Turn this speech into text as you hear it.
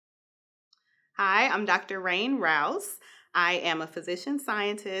Hi, I'm Dr. Rayne Rouce. I am a physician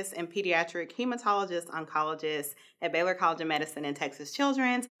scientist and pediatric hematologist oncologist at Baylor College of Medicine and Texas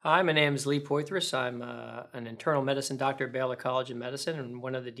Children's. Hi, my name is Lee Poythress. I'm an internal medicine doctor at Baylor College of Medicine and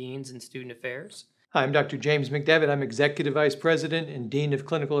one of the deans in student affairs. Hi, I'm Dr. James McDeavitt. I'm Executive Vice President and Dean of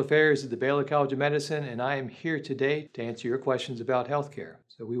Clinical Affairs at the Baylor College of Medicine, and I am here today to answer your questions about healthcare.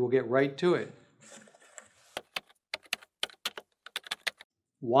 So we will get right to it.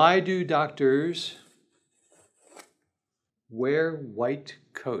 Why do doctors wear white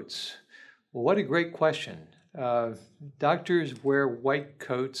coats? Well, what a great question. Doctors wear white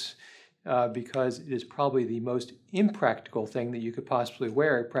coats because it is probably the most impractical thing that you could possibly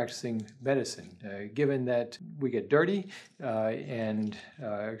wear practicing medicine. Given that we get dirty and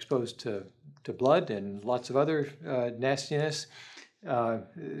exposed to blood and lots of other nastiness,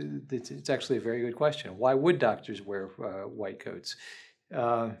 it's actually a very good question. Why would doctors wear white coats?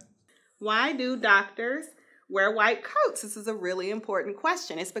 Why do doctors wear white coats? This is a really important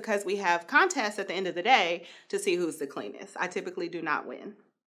question. It's because we have contests at the end of the day to see who's the cleanest. I typically do not win.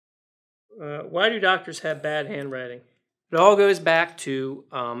 Why do doctors have bad handwriting? It all goes back to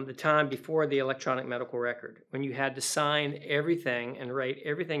the time before the electronic medical record, when you had to sign everything and write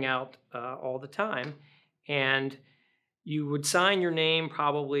everything out all the time. And you would sign your name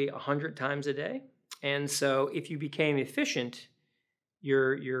probably 100 times a day. And so if you became efficient,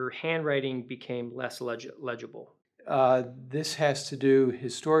 your handwriting became less legible. This has to do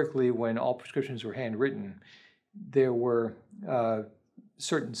historically when all prescriptions were handwritten. There were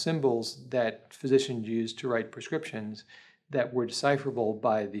certain symbols that physicians used to write prescriptions that were decipherable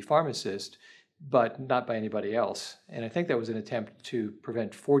by the pharmacist, but not by anybody else. And I think that was an attempt to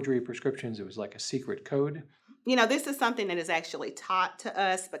prevent forgery prescriptions. It was like a secret code. You know, this is something that is actually taught to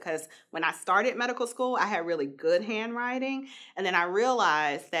us because when I started medical school, I had really good handwriting. And then I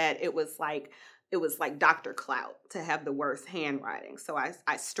realized that it was like Dr. Clout to have the worst handwriting. So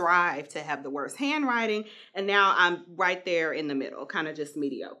I strive to have the worst handwriting. And now I'm right there in the middle, kind of just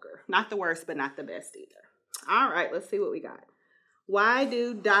mediocre. Not the worst, but not the best either. All right, let's see what we got. Why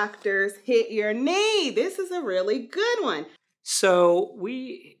do doctors hit your knee? This is a really good one. So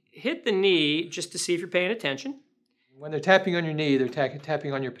we hit the knee just to see if you're paying attention. When they're tapping on your knee, they're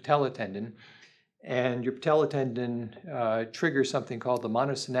tapping on your patella tendon. And your patella tendon triggers something called the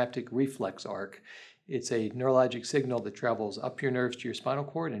monosynaptic reflex arc. It's a neurologic signal that travels up your nerves to your spinal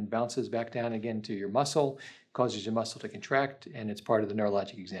cord and bounces back down again to your muscle, causes your muscle to contract, and it's part of the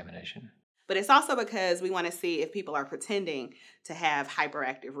neurologic examination. But it's also because we want to see if people are pretending to have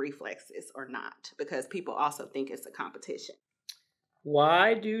hyperactive reflexes or not, because people also think it's a competition.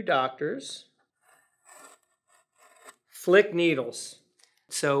 Why do doctors flick needles?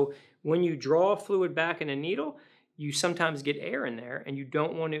 So when you draw fluid back in a needle, you sometimes get air in there, and you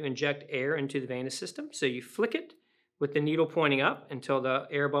don't want to inject air into the venous system. So you flick it with the needle pointing up until the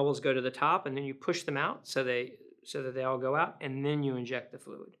air bubbles go to the top, and then you push them out so that they all go out, and then you inject the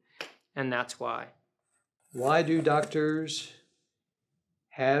fluid. And that's why. Why do doctors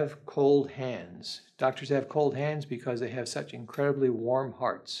have cold hands? Doctors have cold hands because they have such incredibly warm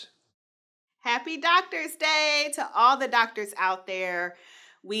hearts. Happy Doctor's Day to all the doctors out there.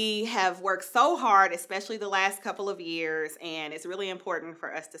 We have worked so hard, especially the last couple of years, and it's really important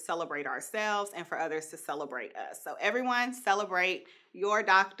for us to celebrate ourselves and for others to celebrate us. So everyone celebrate your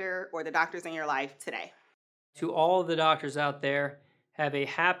doctor or the doctors in your life today. To all of the doctors out there, have a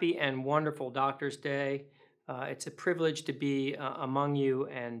happy and wonderful Doctor's Day. It's a privilege to be among you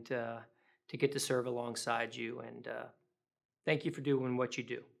and to get to serve alongside you. And thank you for doing what you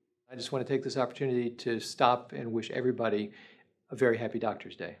do. I just want to take this opportunity to stop and wish everybody a very happy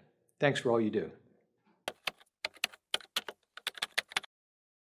Doctor's Day. Thanks for all you do.